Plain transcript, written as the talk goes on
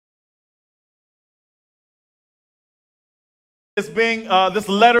This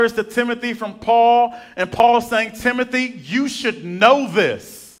letter is to Timothy from Paul, and Paul is saying, Timothy, you should know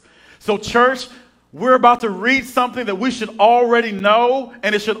this. So church, we're about to read something that we should already know,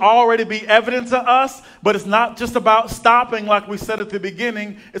 and it should already be evident to us, but it's not just about stopping like we said at the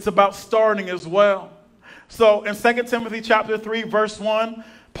beginning, it's about starting as well. So in 2 Timothy chapter 3, verse 1,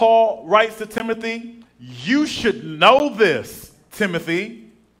 Paul writes to Timothy, you should know this, Timothy,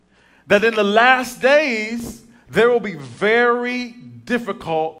 that in the last days there will be very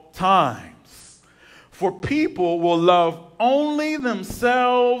difficult times. For people will love only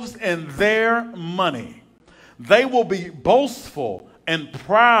themselves and their money. They will be boastful and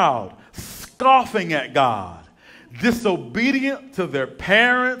proud, scoffing at God, disobedient to their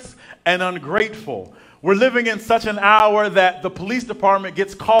parents, and ungrateful. We're living in such an hour that the police department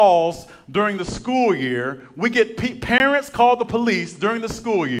gets calls during the school year. We get parents call the police during the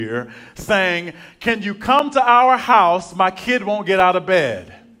school year saying, can you come to our house? My kid won't get out of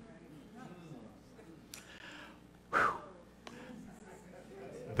bed. Whew.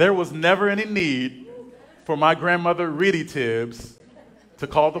 There was never any need for my grandmother, Reedy Tibbs, to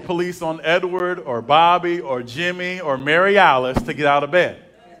call the police on Edward or Bobby or Jimmy or Mary Alice to get out of bed.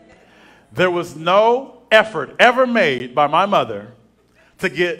 There was no effort ever made by my mother to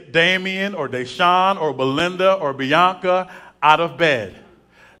get Damien or Deshaun or Belinda or Bianca out of bed.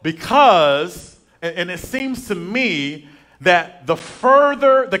 Because, and it seems to me that the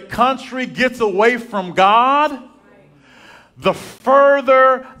further the country gets away from God, the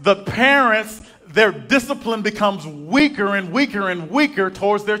further the parents, their discipline becomes weaker and weaker and weaker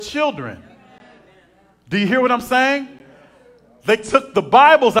towards their children. Do you hear what I'm saying? They took the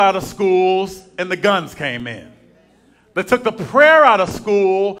Bibles out of schools and the guns came in. They took the prayer out of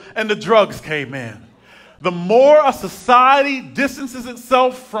school and the drugs came in. The more a society distances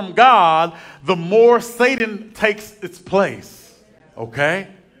itself from God, the more Satan takes its place. Okay?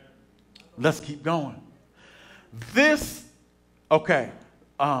 Let's keep going.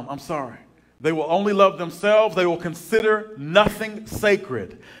 I'm sorry. They will only love themselves. They will consider nothing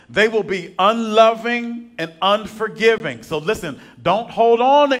sacred. They will be unloving and unforgiving. So listen, don't hold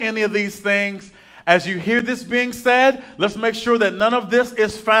on to any of these things. As you hear this being said, let's make sure that none of this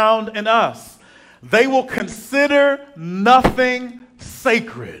is found in us. They will consider nothing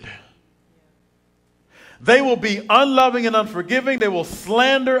sacred. They will be unloving and unforgiving. They will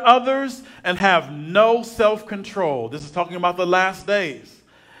slander others and have no self-control. This is talking about the last days.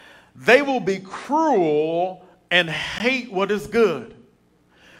 They will be cruel and hate what is good.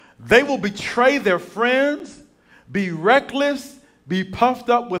 They will betray their friends, be reckless, be puffed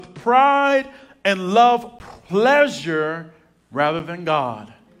up with pride, and love pleasure rather than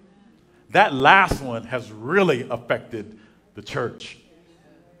God. That last one has really affected the church.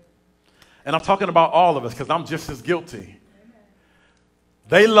 And I'm talking about all of us because I'm just as guilty.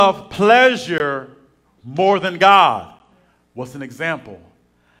 They love pleasure more than God. What's an example?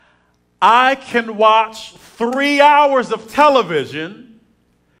 I can watch 3 hours of television,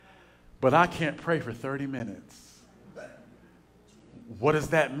 but I can't pray for 30 minutes. What does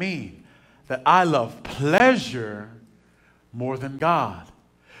that mean? That I love pleasure more than God.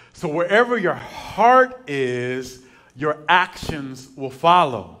 So wherever your heart is, your actions will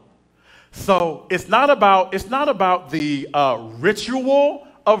follow. So it's not about the ritual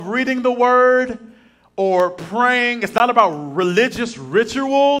of reading the word or praying. It's not about religious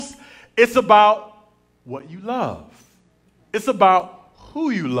rituals. It's about what you love. It's about who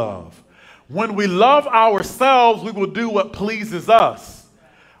you love. When we love ourselves, we will do what pleases us.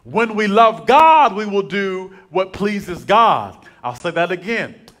 When we love God, we will do what pleases God. I'll say that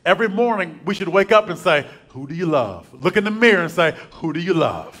again. Every morning, we should wake up and say, who do you love? Look in the mirror and say, who do you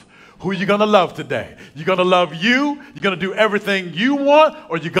love? Who are you going to love today? You're going to love you? You're going to do everything you want?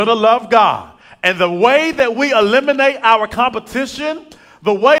 Or you're going to love God? And the way that we eliminate our competition,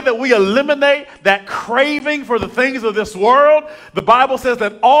 the way that we eliminate that craving for the things of this world, the Bible says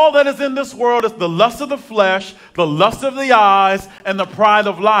that all that is in this world is the lust of the flesh, the lust of the eyes, and the pride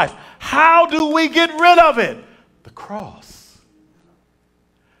of life. How do we get rid of it? The cross.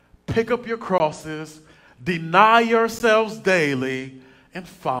 Pick up your crosses, deny yourselves daily, and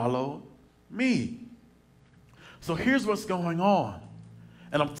follow me. So here's what's going on.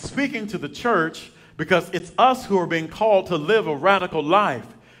 And I'm speaking to the church because it's us who are being called to live a radical life.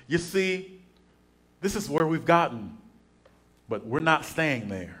 You see, this is where we've gotten, but we're not staying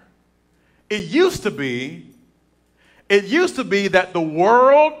there. It used to be that the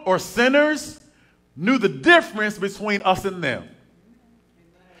world or sinners knew the difference between us and them.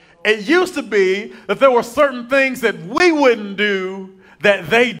 It used to be that there were certain things that we wouldn't do that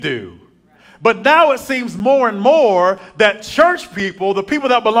they do. But now it seems more and more that church people, the people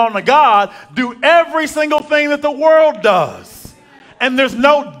that belong to God, do every single thing that the world does. And there's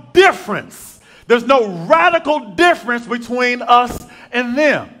no difference. There's no radical difference between us and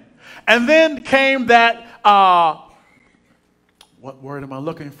them. And then came that, what word am I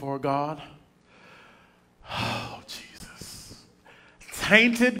looking for, God? Oh, Jesus.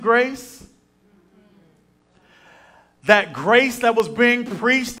 Tainted grace. That grace that was being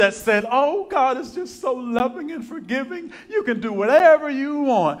preached that said, oh, God is just so loving and forgiving. You can do whatever you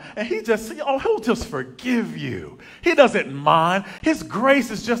want. And he'll just forgive you. He doesn't mind. His grace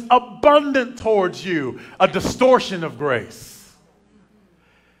is just abundant towards you. A distortion of grace.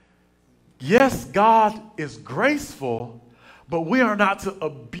 Yes, God is graceful, but we are not to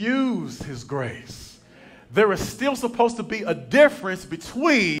abuse his grace. There is still supposed to be a difference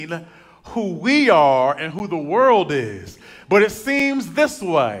between who we are and who the world is. But it seems this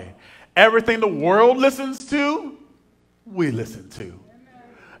way. Everything the world listens to, we listen to.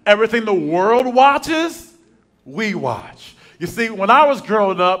 Everything the world watches, we watch. You see, when I was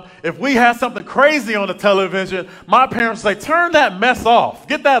growing up, if we had something crazy on the television, my parents would say, turn that mess off.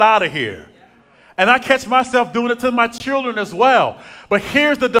 Get that out of here. And I catch myself doing it to my children as well. But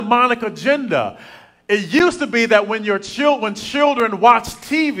here's the demonic agenda. It used to be that when children watched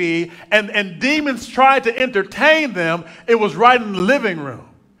TV and demons tried to entertain them, it was right in the living room.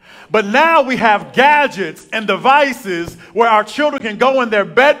 But now we have gadgets and devices where our children can go in their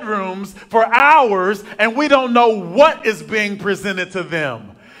bedrooms for hours and we don't know what is being presented to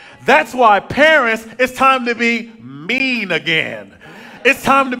them. That's why parents, it's time to be mean again. It's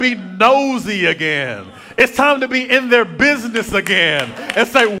time to be nosy again. It's time to be in their business again and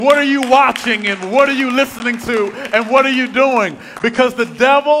say, what are you watching and what are you listening to and what are you doing? Because the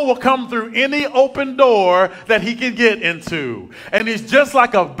devil will come through any open door that he can get into. And he's just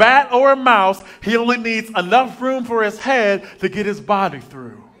like a bat or a mouse. He only needs enough room for his head to get his body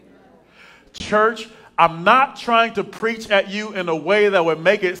through. Church, I'm not trying to preach at you in a way that would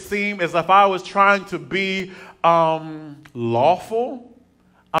make it seem as if I was trying to be lawful.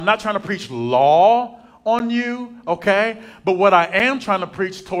 I'm not trying to preach law on you, okay? But what I am trying to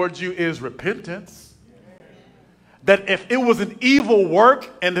preach towards you is repentance. That if it was an evil work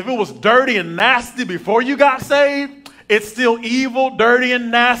and if it was dirty and nasty before you got saved, it's still evil, dirty, and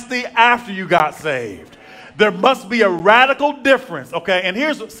nasty after you got saved. There must be a radical difference, okay? And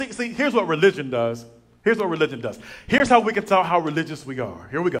here's what religion does. Here's what religion does. Here's how we can tell how religious we are.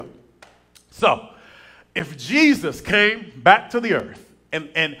 Here we go. So, if Jesus came back to the earth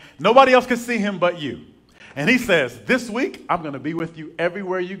and nobody else can see him but you, and he says, this week, I'm going to be with you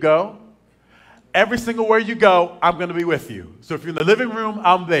everywhere you go. Every single where you go, I'm going to be with you. So if you're in the living room,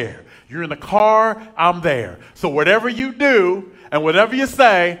 I'm there. You're in the car, I'm there. So whatever you do and whatever you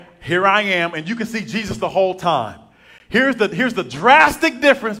say, here I am. And you can see Jesus the whole time. Here's the drastic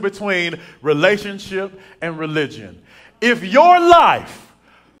difference between relationship and religion. If your life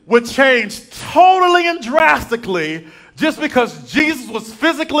would change totally and drastically just because Jesus was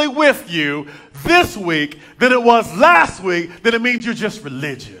physically with you this week than it was last week, then it means you're just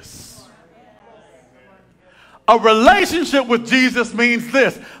religious. A relationship with Jesus means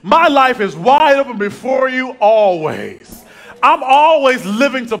this. My life is wide open before you always. I'm always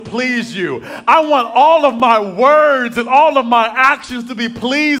living to please you. I want all of my words and all of my actions to be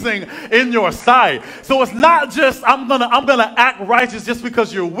pleasing in your sight. So it's not just I'm gonna act righteous just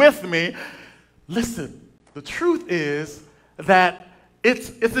because you're with me. Listen. The truth is that it's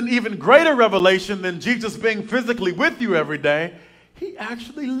an even greater revelation than Jesus being physically with you every day. He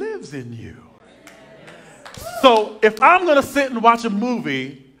actually lives in you. So if I'm going to sit and watch a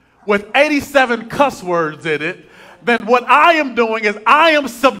movie with 87 cuss words in it, then what I am doing is I am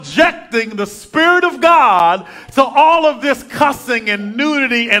subjecting the Spirit of God to all of this cussing and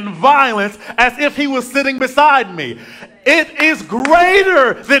nudity and violence as if he was sitting beside me. It is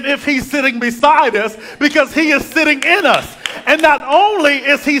greater than if he's sitting beside us because he is sitting in us. And not only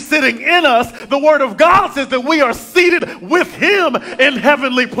is he sitting in us, the Word of God says that we are seated with him in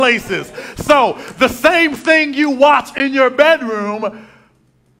heavenly places. So the same thing you watch in your bedroom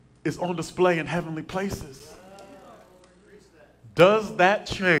is on display in heavenly places. Does that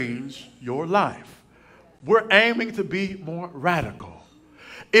change your life? We're aiming to be more radical.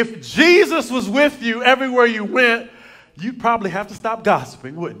 If Jesus was with you everywhere you went, you'd probably have to stop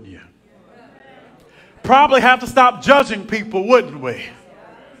gossiping, wouldn't you? Probably have to stop judging people, wouldn't we?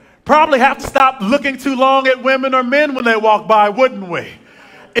 Probably have to stop looking too long at women or men when they walk by, wouldn't we?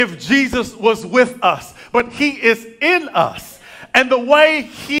 If Jesus was with us. But he is in us. And the way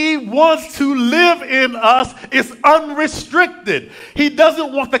he wants to live in us is unrestricted. He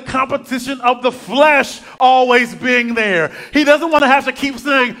doesn't want the competition of the flesh always being there. He doesn't want to have to keep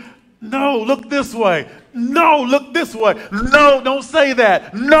saying, no, look this way. No, look this way. No, don't say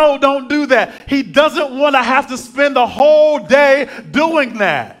that. No, don't do that. He doesn't want to have to spend the whole day doing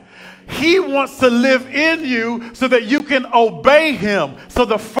that. He wants to live in you so that you can obey him. So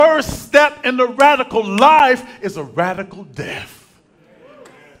the first step in the radical life is a radical death.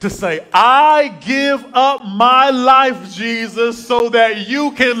 To say, I give up my life, Jesus, so that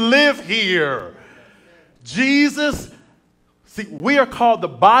you can live here. Jesus, see, we are called the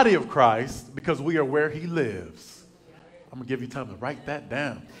body of Christ because we are where he lives. I'm going to give you time to write that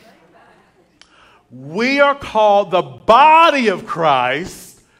down. We are called the body of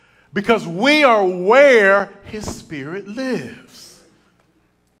Christ because we are where his Spirit lives.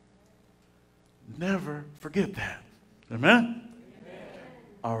 Never forget that. Amen?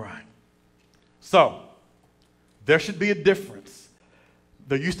 All right. So, there should be a difference.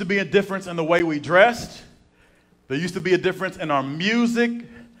 There used to be a difference in the way we dressed. There used to be a difference in our music.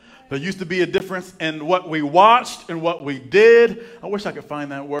 There used to be a difference in what we watched and what we did. I wish I could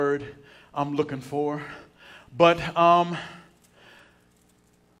find that word I'm looking for. But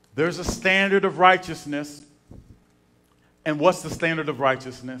there's a standard of righteousness. And what's the standard of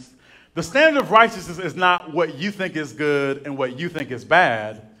righteousness? The standard of righteousness is not what you think is good and what you think is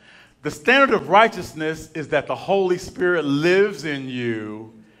bad. The standard of righteousness is that the Holy Spirit lives in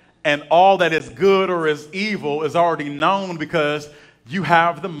you and all that is good or is evil is already known because you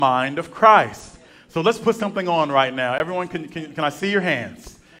have the mind of Christ. So let's put something on right now. Everyone, can I see your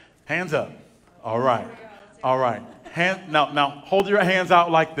hands? Hands up. All right. All right. Now hold your hands out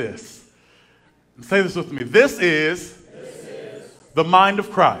like this. Say this with me. This is the mind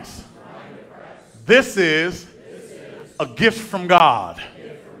of Christ. This is a gift from God.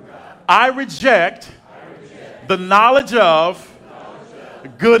 I reject the knowledge of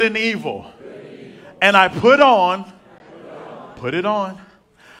good and evil. And I put it on.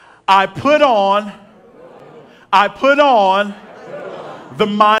 I put on the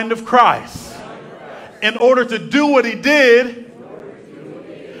mind of Christ. In order to do what he did,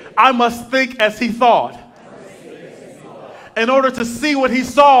 I must think as he thought. In order to see what he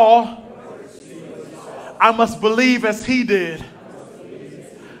saw, I must believe as he did.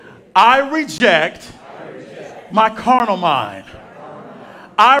 I reject my carnal mind.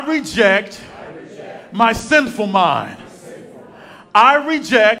 I reject my sinful mind. I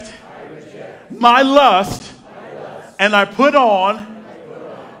reject my lust, and I put on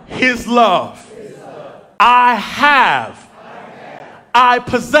his love. I have, I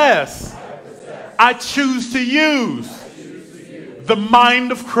possess, I choose to use the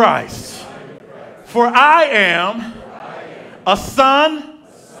mind of Christ. For I am a son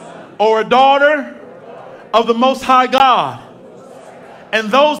or a daughter of the Most High God. And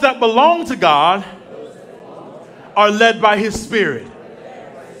those that belong to God are led by his Spirit.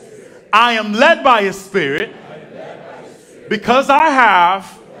 I am led by his Spirit because I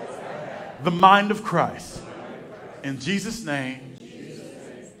have the mind of Christ. In Jesus' name,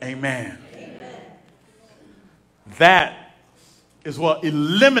 amen. That is what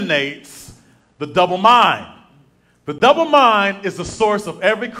eliminates the double mind. The double mind is the source of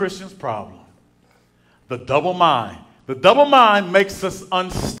every Christian's problem. The double mind. The double mind makes us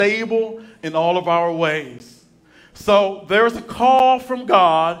unstable in all of our ways. So there is a call from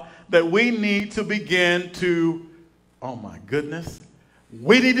God that we need to begin to, oh my goodness,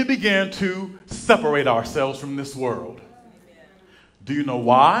 we need to begin to separate ourselves from this world. Do you know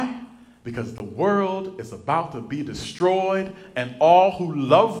why? Because the world is about to be destroyed, and all who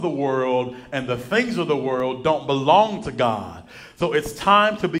love the world and the things of the world don't belong to God. So it's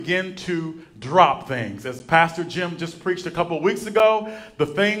time to begin to drop things. As Pastor Jim just preached a couple of weeks ago, the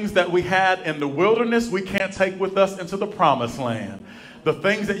things that we had in the wilderness, we can't take with us into the promised land. The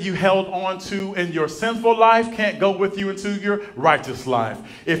things that you held on to in your sinful life can't go with you into your righteous life.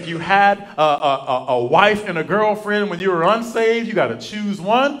 If you had a wife and a girlfriend when you were unsaved, you got to choose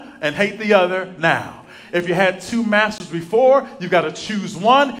one and hate the other now. If you had two masters before, you got to choose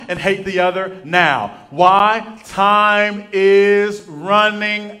one and hate the other now. Why? Time is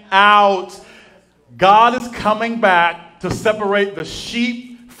running out. God is coming back to separate the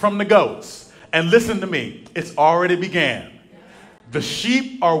sheep from the goats. And listen to me, it's already began. The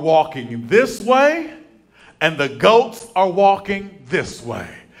sheep are walking this way, and the goats are walking this way.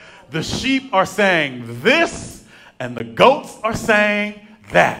 The sheep are saying this, and the goats are saying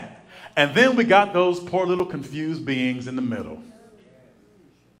that. And then we got those poor little confused beings in the middle.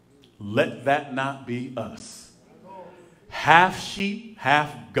 Let that not be us. half sheep,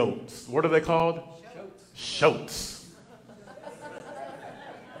 half goats. What are they called? Shoats.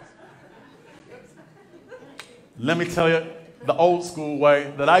 Let me tell you the old school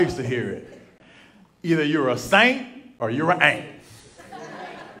way that I used to hear it. Either you're a saint or you're an ain't.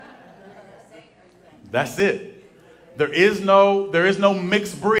 That's it. There is no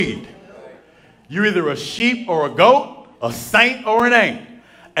mixed breed. You're either a sheep or a goat, a saint or an ain't.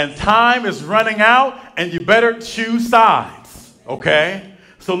 And time is running out, and you better choose sides, okay?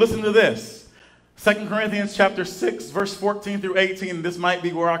 So listen to this. 2 Corinthians chapter 6, verse 14 through 18. This might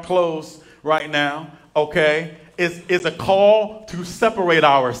be where I close right now, okay? Is a call to separate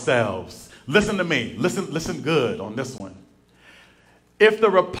ourselves. Listen to me. Listen good on this one. If the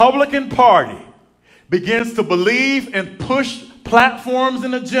Republican Party begins to believe and push platforms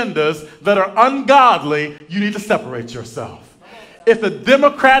and agendas that are ungodly, you need to separate yourself. If the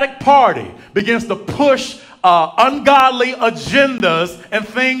Democratic Party begins to push ungodly agendas and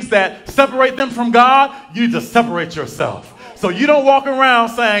things that separate them from God, you need to separate yourself. So you don't walk around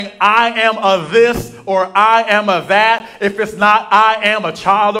saying, I am a this or I am a that, if it's not, I am a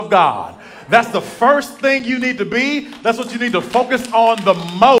child of God. That's the first thing you need to be. That's what you need to focus on the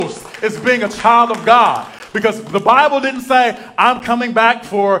most, is being a child of God. Because the Bible didn't say, I'm coming back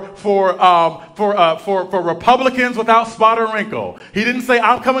for Republicans without spot or wrinkle. He didn't say,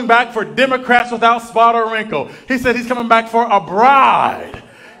 I'm coming back for Democrats without spot or wrinkle. He said he's coming back for a bride,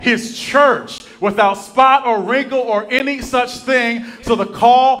 his church, without spot or wrinkle or any such thing. So the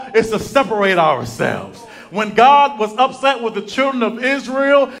call is to separate ourselves. When God was upset with the children of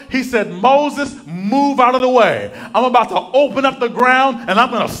Israel, he said, Moses, move out of the way. I'm about to open up the ground and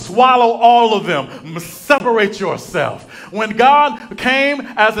I'm going to swallow all of them. Separate yourself. When God came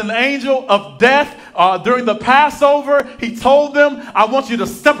as an angel of death during the Passover, he told them, I want you to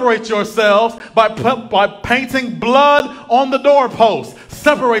separate yourselves by painting blood on the doorpost.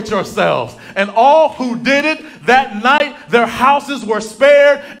 Separate yourselves. And all who did it that night, their houses were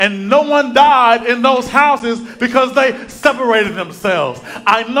spared, and no one died in those houses because they separated themselves.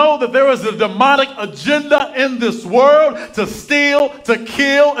 I know that there is a demonic agenda in this world to steal, to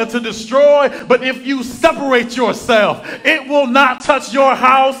kill, and to destroy, but if you separate yourself, it will not touch your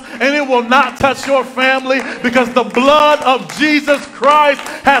house and it will not touch your family, because the blood of Jesus Christ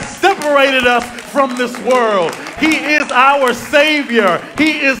has separated us from this world. He is our Savior.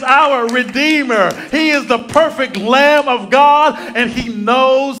 He is our Redeemer. He is the perfect Lamb of God, and he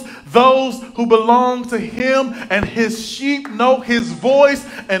knows those who belong to him, and his sheep know his voice,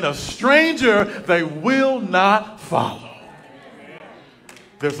 and a stranger they will not follow.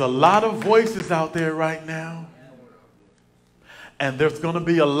 There's a lot of voices out there right now, and there's going to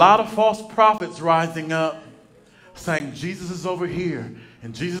be a lot of false prophets rising up saying Jesus is over here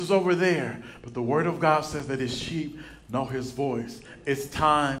and Jesus is over there, but the word of God says that his sheep know his voice. It's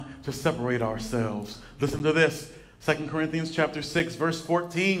time to separate ourselves. Listen to this. 2 Corinthians chapter 6, verse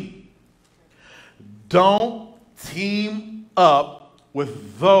 14. Don't team up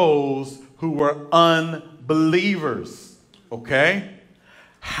with those who were unbelievers. Okay?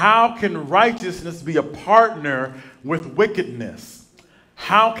 How can righteousness be a partner with wickedness?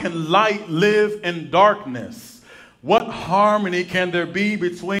 How can light live in darkness? What harmony can there be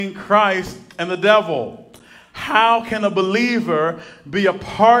between Christ and the devil? How can a believer be a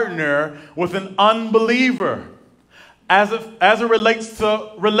partner with an unbeliever? As it relates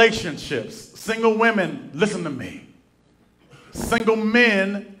to relationships, single women, listen to me. Single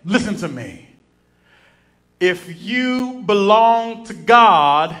men, listen to me. If you belong to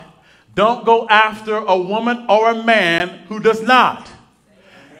God, don't go after a woman or a man who does not.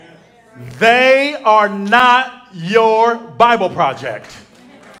 They are not your Bible project.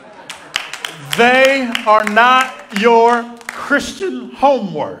 They are not your Christian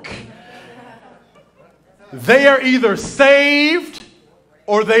homework. They are either saved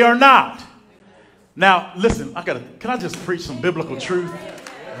or they are not. Now, listen, can I just preach some biblical truth?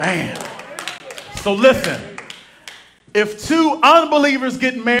 Man. So listen, if two unbelievers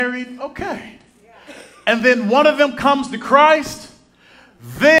get married, okay, and then one of them comes to Christ,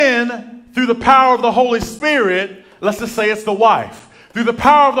 then through the power of the Holy Spirit, let's just say it's the wife, through the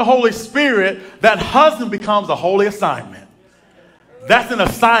power of the Holy Spirit, that husband becomes a holy assignment. That's an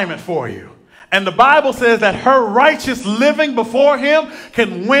assignment for you. And the Bible says that her righteous living before him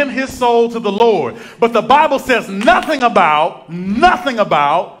can win his soul to the Lord. But the Bible says nothing about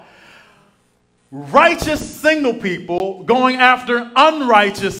righteous single people going after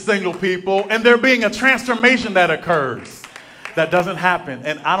unrighteous single people and there being a transformation that occurs. That doesn't happen.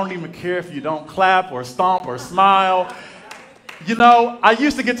 And I don't even care if you don't clap or stomp or smile. You know, I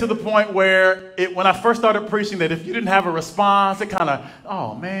used to get to the point where when I first started preaching that if you didn't have a response, it kind of,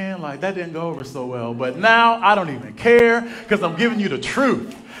 oh man, like that didn't go over so well. But now I don't even care because I'm giving you the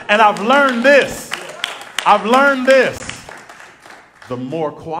truth. And I've learned this. The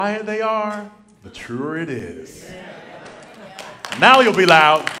more quiet they are, the truer it is. Now you'll be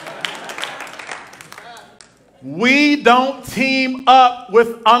loud. We don't team up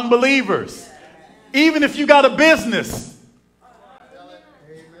with unbelievers. Even if you got a business.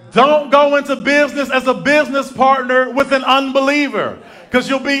 Don't go into business as a business partner with an unbeliever because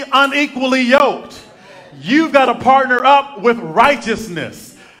you'll be unequally yoked. You've got to partner up with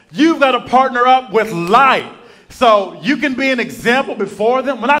righteousness. You've got to partner up with light. So you can be an example before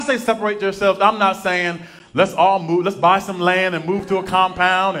them. When I say separate yourselves, I'm not saying let's all move. Let's buy some land and move to a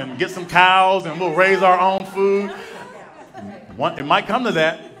compound and get some cows and we'll raise our own food. It might come to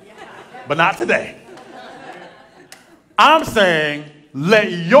that, but not today. I'm saying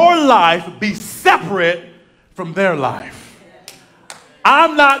let your life be separate from their life.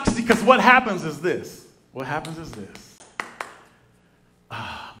 I'm not, because what happens is this.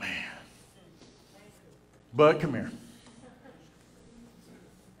 Ah, man. Bud, come here.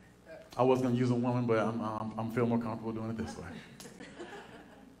 I was going to use a woman, but I'm feeling more comfortable doing it this way.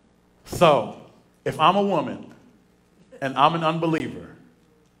 So, if I'm a woman and I'm an unbeliever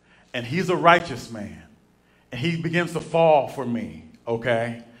and he's a righteous man and he begins to fall for me,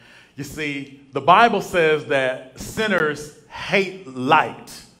 okay? You see, the Bible says that sinners hate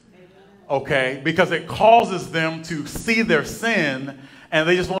light, okay? Because it causes them to see their sin and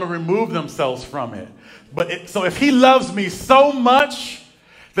they just want to remove themselves from it. So if he loves me so much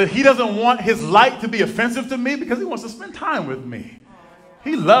that he doesn't want his light to be offensive to me because he wants to spend time with me.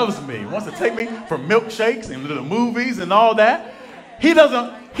 He loves me. He wants to take me for milkshakes and to the movies and all that. He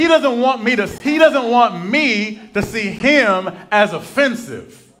doesn't want me to see him as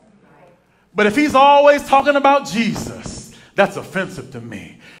offensive. But if he's always talking about Jesus, that's offensive to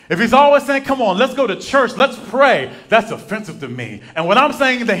me. If he's always saying, come on, let's go to church, let's pray, that's offensive to me. And what I'm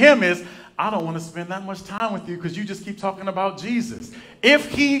saying to him is, I don't want to spend that much time with you because you just keep talking about Jesus.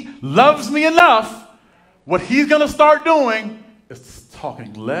 If he loves me enough, what he's going to start doing is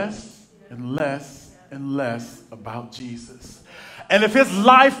talking less and less and less about Jesus. And if his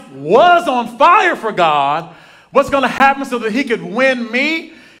life was on fire for God, what's going to happen so that he could win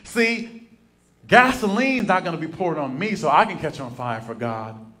me? See, gasoline's not going to be poured on me so I can catch on fire for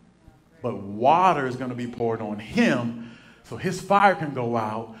God. But water is going to be poured on him so his fire can go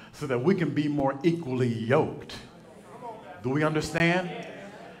out so that we can be more equally yoked. Do we understand?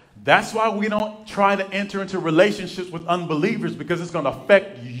 That's why we don't try to enter into relationships with unbelievers, because it's going to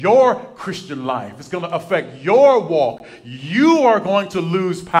affect your Christian life. It's going to affect your walk. You are going to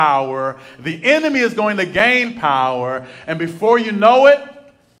lose power. The enemy is going to gain power. And before you know it,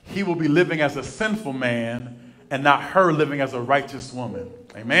 he will be living as a sinful man and not her living as a righteous woman.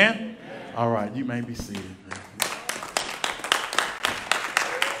 Amen? All right, you may be seated.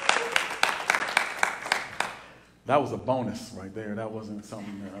 That was a bonus right there. That wasn't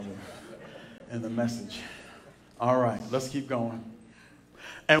something that I was in the message. All right, let's keep going.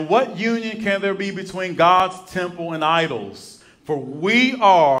 And what union can there be between God's temple and idols? For we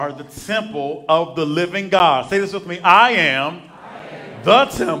are the temple of the living God. Say this with me. I am the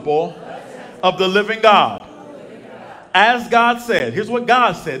temple of the living God. As God said, here's what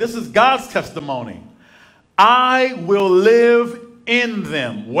God said. This is God's testimony. I will live in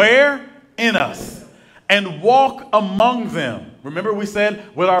them. Where? In us. And walk among them. Remember we said,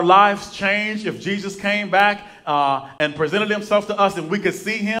 would our lives change if Jesus came back and presented himself to us and we could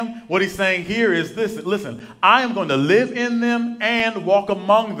see him? What he's saying here is this. Listen, I am going to live in them and walk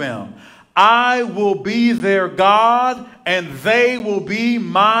among them. I will be their God and they will be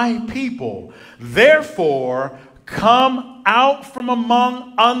my people. Therefore, come out from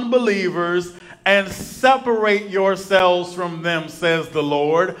among unbelievers and separate yourselves from them, says the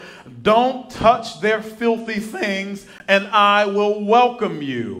Lord. Don't touch their filthy things, and I will welcome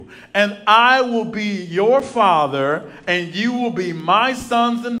you. And I will be your father, and you will be my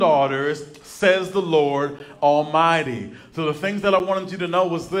sons and daughters, says the Lord Almighty. So the things that I wanted you to know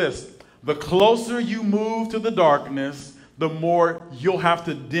was this. The closer you move to the darkness, the more you'll have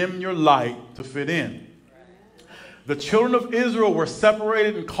to dim your light to fit in. The children of Israel were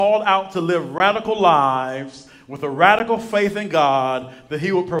separated and called out to live radical lives with a radical faith in God that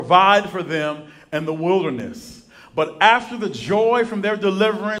he would provide for them in the wilderness. But after the joy from their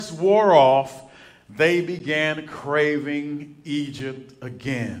deliverance wore off, they began craving Egypt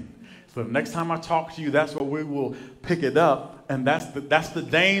again. So the next time I talk to you, that's where we will pick it up. And that's the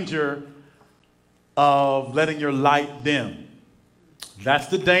danger of letting your light dim. That's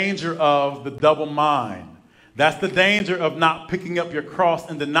the danger of the double mind. That's the danger of not picking up your cross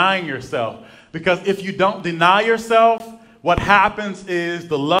and denying yourself. Because if you don't deny yourself, what happens is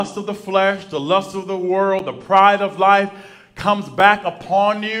the lust of the flesh, the lust of the world, the pride of life comes back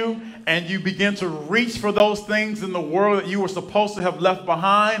upon you, and you begin to reach for those things in the world that you were supposed to have left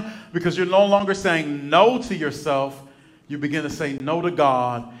behind, because you're no longer saying no to yourself. You begin to say no to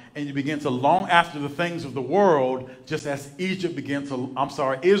God, and you begin to long after the things of the world, just as Israel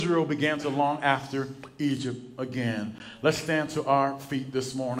began to long after Egypt again. Let's stand to our feet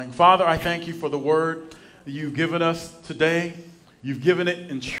this morning. Father, I thank you for the word that you've given us today. You've given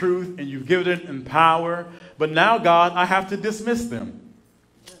it in truth, and you've given it in power. But now, God, I have to dismiss them.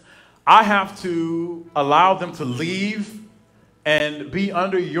 I have to allow them to leave and be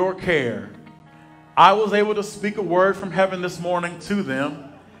under your care. I was able to speak a word from heaven this morning to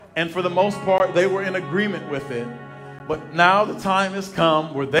them, and for the most part, they were in agreement with it. But now the time has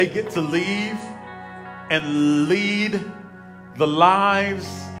come where they get to leave and lead the lives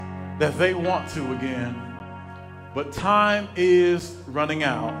that they want to again. But time is running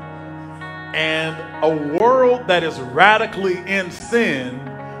out. And a world that is radically in sin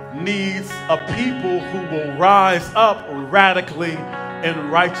needs a people who will rise up radically in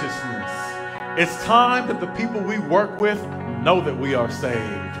righteousness. It's time that the people we work with know that we are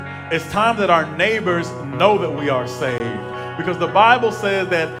saved. It's time that our neighbors know that we are saved. Because the Bible says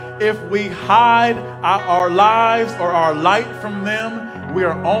that if we hide our lives or our light from them, we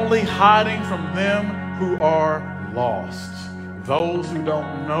are only hiding from them who are lost. Those who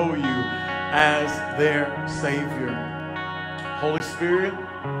don't know you as their Savior. Holy Spirit,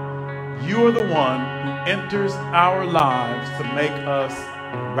 you are the one who enters our lives to make us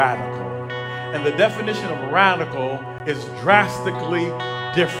radical. And the definition of radical is drastically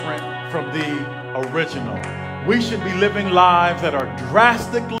different from the original. We should be living lives that are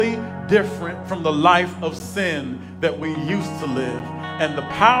drastically different from the life of sin that we used to live. And the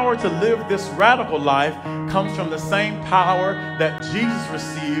power to live this radical life comes from the same power that Jesus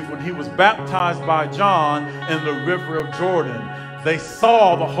received when he was baptized by John in the river of Jordan. They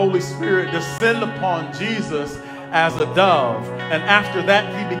saw the Holy Spirit descend upon Jesus as a dove. And after that,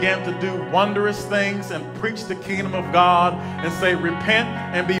 he began to do wondrous things and preach the kingdom of God and say, repent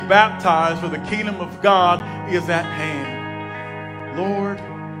and be baptized, for the kingdom of God is at hand. Lord,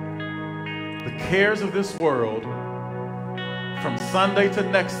 the cares of this world, from Sunday to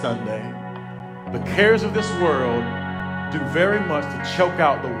next Sunday, the cares of this world do very much to choke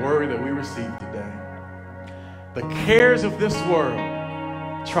out the word that we received today. The cares of this world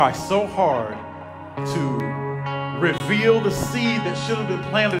try so hard to reveal the seed that should have been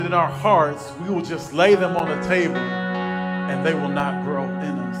planted in our hearts. We will just lay them on the table and they will not grow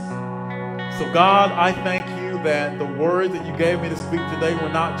in us. So God, I thank you that the word that you gave me to speak today were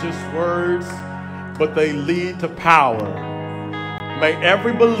not just words, but they lead to power. May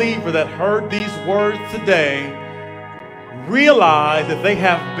every believer that heard these words today realize that they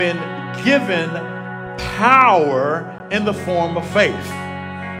have been given power in the form of faith.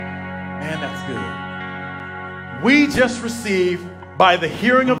 Man, that's good. We just received, by the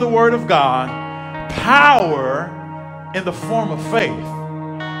hearing of the word of God, power in the form of faith.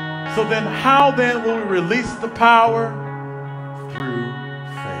 So then how then will we release the power? Through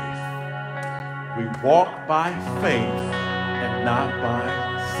faith. We walk by faith and not by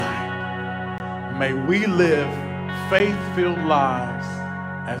sight. May we live faith-filled lives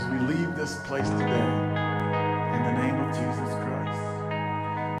as we leave this place today. In the name of Jesus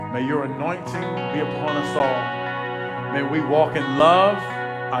Christ. May your anointing be upon us all. May we walk in love,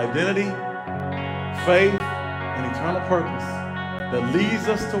 identity, faith, and eternal purpose that leads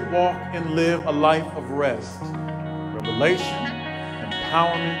us to walk and live a life of rest, revelation,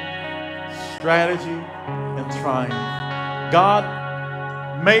 empowerment, strategy, and triumph. God,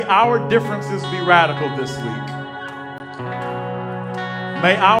 may our differences be radical this week.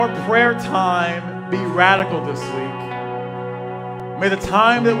 May our prayer time be radical this week. May the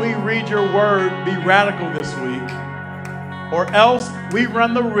time that we read your word be radical this week. Or else we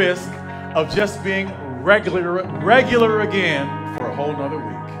run the risk of just being regular again for a whole nother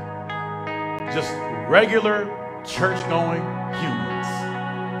week. Just regular church-going humans.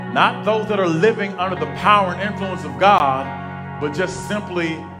 Not those that are living under the power and influence of God, but just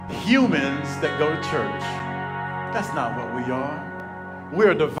simply humans that go to church. That's not what we are. We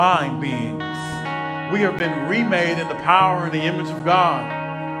are divine beings. We have been remade in the power and the image of God.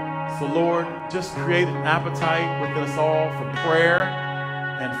 So Lord, just create an appetite within us all for prayer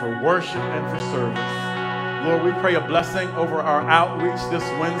and for worship and for service. Lord, we pray a blessing over our outreach this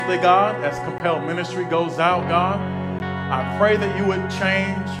Wednesday, God, as Compel Ministry goes out, God. I pray that you would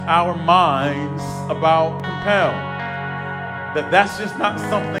change our minds about Compel. That's just not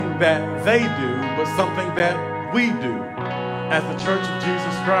something that they do, but something that we do as the Church of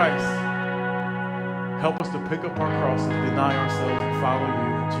Jesus Christ. Help us to pick up our crosses, deny ourselves, and follow you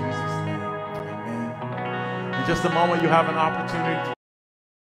in Jesus' name. Amen. In just a moment, you have an opportunity to